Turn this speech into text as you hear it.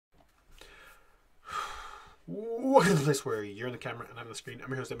Welcome to the place where you're in the camera and I'm on the screen. I'm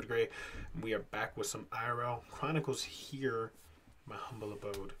your host, David Gray. We are back with some IRL Chronicles here, my humble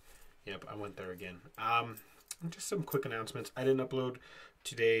abode. Yep, I went there again. Just some quick announcements. I didn't upload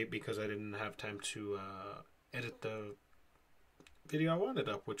today because I didn't have time to edit the video I wanted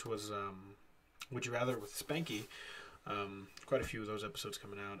up, which was Would You Rather with Spankyy. Quite a few of those episodes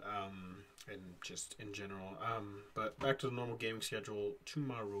coming out, and just in general. But back to the normal gaming schedule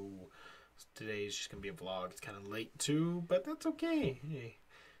tomorrow. Today is just going to be a vlog. It's kind of late too, but that's okay. Hey,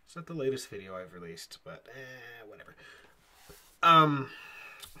 it's not the latest video I've released, but whatever.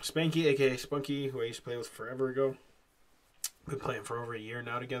 Spankyy, aka Spunky, who I used to play with forever ago. We've been playing for over a year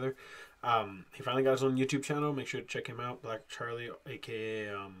now together. He finally got his own YouTube channel. Make sure to check him out. Black Charlie, aka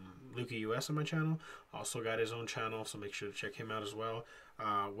Lukey US on my channel. Also got his own channel, so make sure to check him out as well.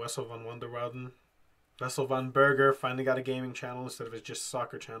 Wessel van Wonderwelden. Wessel van Berger finally got a gaming channel instead of his just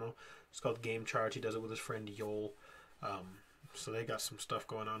soccer channel. It's called Game Charge. He does it with his friend Yol. So they got some stuff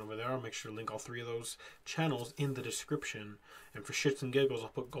going on over there. I'll make sure to link all three of those channels in the description. And for shits and giggles, I'll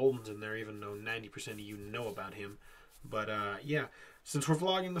put Golden's in there, even though 90% of you know about him. But yeah, since we're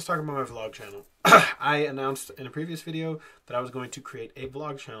vlogging, let's talk about my vlog channel. I announced in a previous video that I was going to create a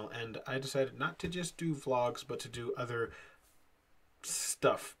vlog channel, and I decided not to just do vlogs, but to do other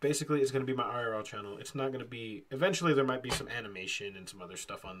stuff. Basically, it's going to be my IRL channel. It's not going to be... Eventually, there might be some animation and some other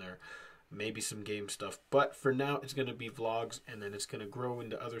stuff on there. Maybe some game stuff. But for now, it's going to be vlogs, and then it's going to grow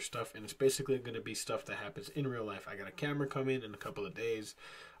into other stuff, and it's basically going to be stuff that happens in real life. I got a camera coming in a couple of days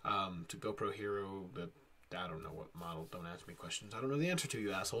to GoPro Hero. I don't know what model. Don't ask me questions I don't know the answer to,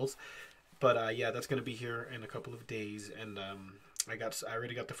 you assholes. But yeah, that's going to be here in a couple of days, and I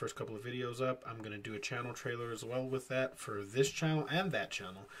already got the first couple of videos up. I'm going to do a channel trailer as well with that for this channel and that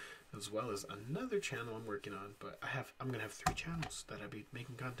channel, as well as another channel I'm working on. But I'm going to have 3 channels that I'll be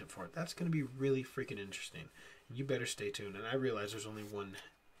making content for. That's going to be really freaking interesting. You better stay tuned. And I realize there's only one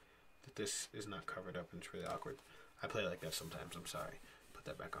that this is not covered up, and it's really awkward. I play like that sometimes. I'm sorry. Put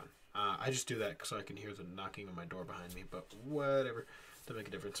that back on. I just do that so I can hear the knocking on my door behind me. But whatever. Doesn't make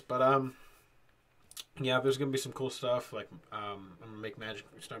a difference. But yeah, there's gonna be some cool stuff. Like I'm gonna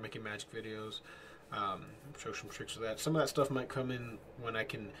start making magic videos. Show some tricks with that. Some of that stuff might come in when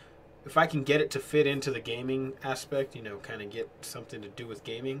if I can get it to fit into the gaming aspect. You know, kind of get something to do with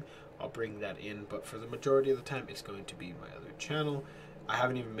gaming. I'll bring that in. But for the majority of the time, it's going to be my other channel. I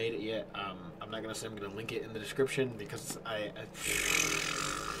haven't even made it yet. I'm not gonna say I'm gonna link it in the description because I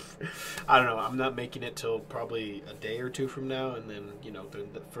don't know. I'm not making it till probably a day or 2 from now, and then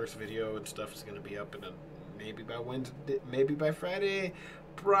the first video and stuff is going to be up, and maybe by Wednesday, maybe by Friday,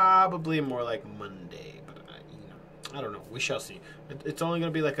 probably more like Monday. But I don't know. We shall see. It's only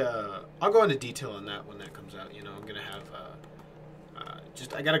going to be like I'll go into detail on that when that comes out. I'm going to have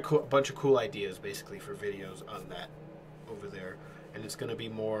I got a bunch of cool ideas basically for videos on that over there, and it's going to be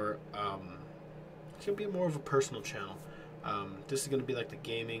more. It's going to be more of a personal channel. This is going to be like the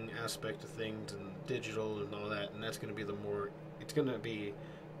gaming aspect of things and digital and all that, and that's going to be it's going to be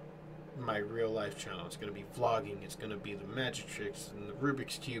my real life channel. It's going to be vlogging. It's going to be the magic tricks and the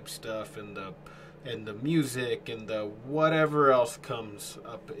Rubik's Cube stuff and the music and the whatever else comes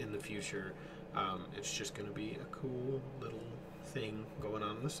up in the future. It's just going to be a cool little thing going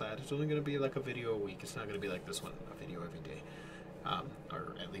on the side. It's only going to be like a video a week. It's not going to be like this one, a video every day,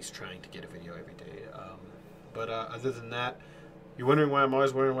 or at least trying to get a video every day. But other than that, you're wondering why I'm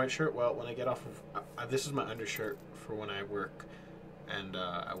always wearing a white shirt? Well, when I get off of... this is my undershirt for when I work. And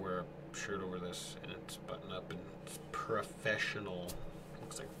I wear a shirt over this. And it's buttoned up and it's professional.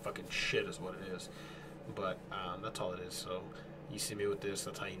 Looks like fucking shit is what it is. But that's all it is. So you see me with this,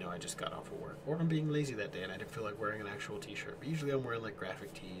 that's how you know I just got off of work. Or I'm being lazy that day and I didn't feel like wearing an actual t-shirt. But usually I'm wearing like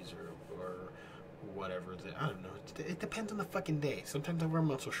graphic tees or whatever. I don't know. It depends on the fucking day. Sometimes I wear a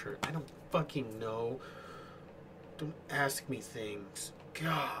muscle shirt. I don't fucking know. Don't ask me things.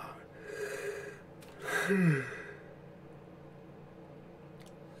 God.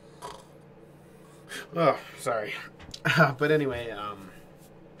 Oh, sorry. But anyway,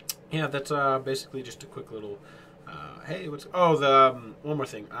 yeah, that's basically just a quick little. Hey, one more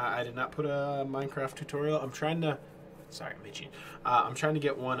thing. I did not put a Minecraft tutorial. I'm trying to. Sorry, I'm itchy. I'm trying to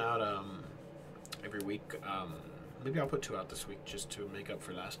get one out every week. Maybe I'll put 2 out this week just to make up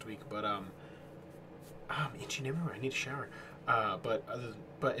for last week. But I'm itching everywhere. I need a shower. But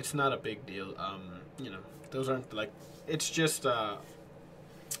it's not a big deal. Those aren't like. It's just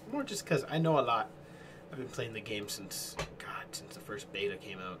more just because I know a lot. I've been playing the game since the first beta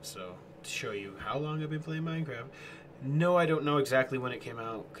came out. So to show you how long I've been playing Minecraft. No, I don't know exactly when it came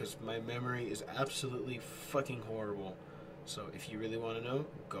out because my memory is absolutely fucking horrible. So if you really want to know,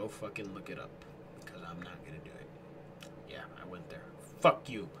 go fucking look it up. because I'm not gonna do it. Yeah, I went there. Fuck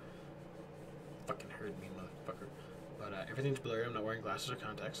you. Fucking heard me, motherfucker. But everything's blurry. I'm not wearing glasses or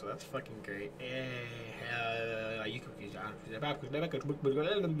contacts, so that's fucking great. You confused. I don't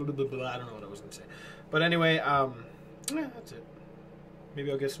know what I was gonna say. But anyway, yeah, that's it.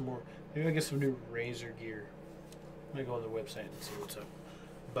 Maybe I'll get some more. Maybe I'll get some new Razer gear. I'm gonna go on the website and see what's up.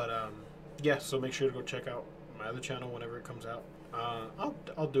 But yeah, so make sure to go check out my other channel whenever it comes out.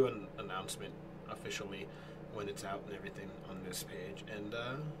 I'll do an announcement officially when it's out and everything on this page. And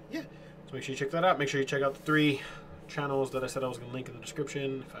yeah, so make sure you check that out. Make sure you check out the 3 channels that I said I was gonna link in the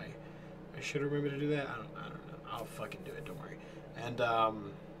description. If I should remember to do that. I don't know. I'll fucking do it. Don't worry. And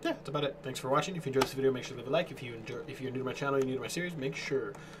yeah, that's about it. Thanks for watching. If you enjoyed this video, make sure to leave a like. If you're new to my channel, you're new to my series, make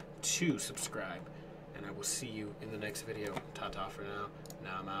sure to subscribe. And I will see you in the next video. Ta-ta for now.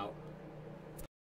 Now I'm out.